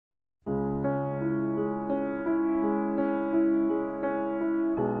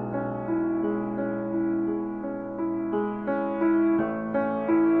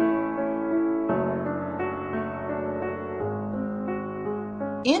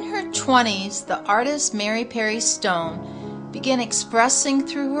In her 20s, the artist Mary Perry Stone began expressing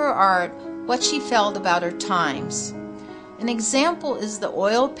through her art what she felt about her times. An example is the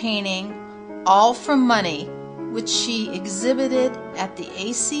oil painting All for Money, which she exhibited at the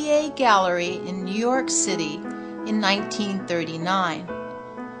ACA Gallery in New York City in 1939.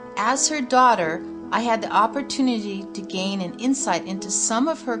 As her daughter, I had the opportunity to gain an insight into some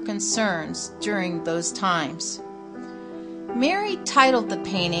of her concerns during those times. Mary titled the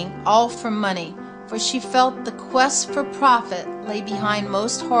painting All for Money, for she felt the quest for profit lay behind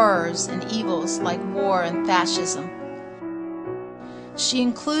most horrors and evils like war and fascism. She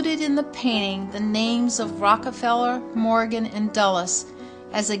included in the painting the names of Rockefeller, Morgan, and Dulles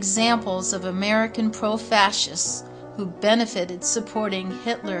as examples of American pro-fascists who benefited supporting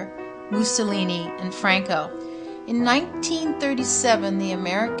Hitler, Mussolini, and Franco. In 1937, the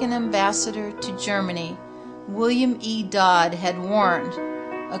American ambassador to Germany, William E. Dodd, had warned,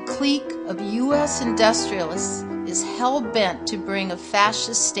 "A clique of U.S. industrialists is hell-bent to bring a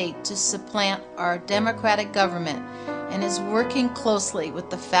fascist state to supplant our democratic government and is working closely with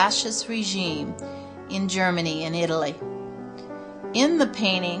the fascist regime in Germany and Italy." In the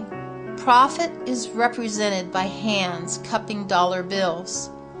painting, profit is represented by hands cupping dollar bills.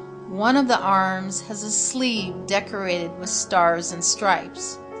 One of the arms has a sleeve decorated with stars and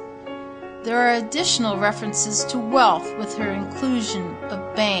stripes. There are additional references to wealth with her inclusion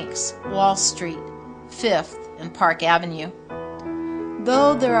of banks, Wall Street, Fifth, and Park Avenue.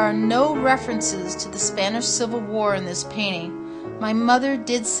 Though there are no references to the Spanish Civil War in this painting, my mother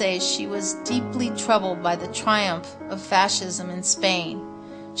did say she was deeply troubled by the triumph of fascism in Spain.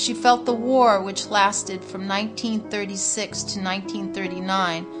 She felt the war, which lasted from 1936 to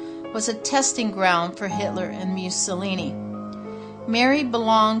 1939, was a testing ground for Hitler and Mussolini. Mary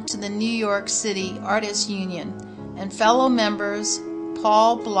belonged to the New York City Artists Union, and fellow members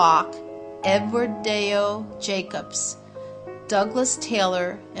Paul Block, Edward Deo Jacobs, Douglas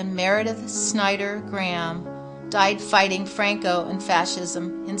Taylor, and Meredith Snyder Graham died fighting Franco and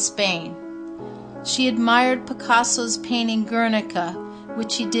fascism in Spain. She admired Picasso's painting Guernica,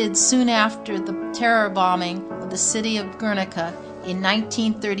 which he did soon after the terror bombing of the city of Guernica in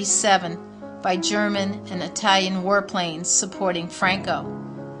 1937 by German and Italian warplanes supporting Franco.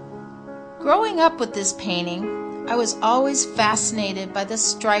 Growing up with this painting, I was always fascinated by the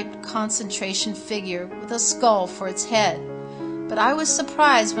striped concentration figure with a skull for its head, but I was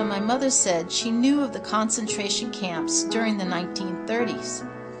surprised when my mother said she knew of the concentration camps during the 1930s.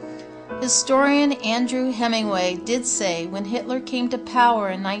 Historian Andrew Hemingway did say when Hitler came to power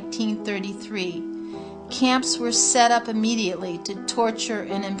in 1933, camps were set up immediately to torture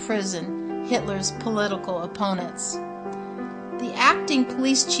and imprison Hitler's political opponents. The acting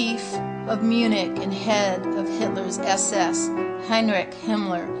police chief of Munich and head of Hitler's SS, Heinrich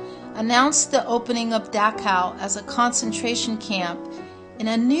Himmler, announced the opening of Dachau as a concentration camp in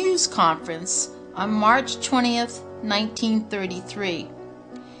a news conference on March 20th, 1933.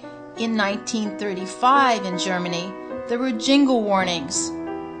 In 1935 in Germany, there were jingle warnings.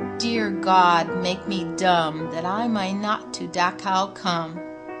 "Dear God, make me dumb, that I may not to Dachau come."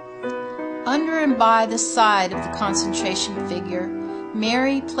 Under and by the side of the concentration figure,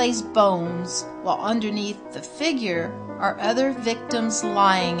 Mary placed bones, while underneath the figure are other victims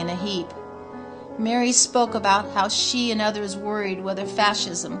lying in a heap. Mary spoke about how she and others worried whether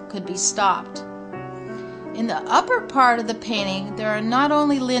fascism could be stopped. In the upper part of the painting, there are not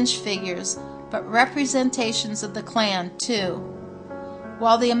only lynch figures, but representations of the Klan too.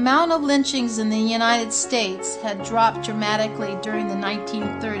 While the amount of lynchings in the United States had dropped dramatically during the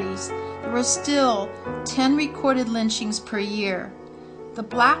 1930s, there were still 10 recorded lynchings per year. The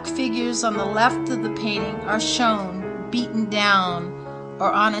black figures on the left of the painting are shown beaten down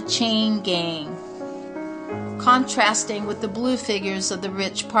or on a chain gang, contrasting with the blue figures of the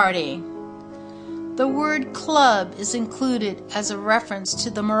rich partying. The word club is included as a reference to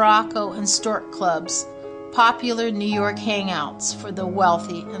the Morocco and Stork clubs, popular New York hangouts for the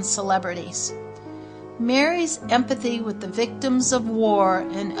wealthy and celebrities. Mary's empathy with the victims of war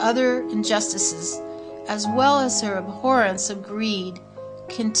and other injustices, as well as her abhorrence of greed,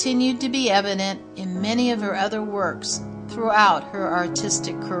 continued to be evident in many of her other works throughout her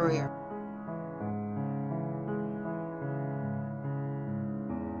artistic career.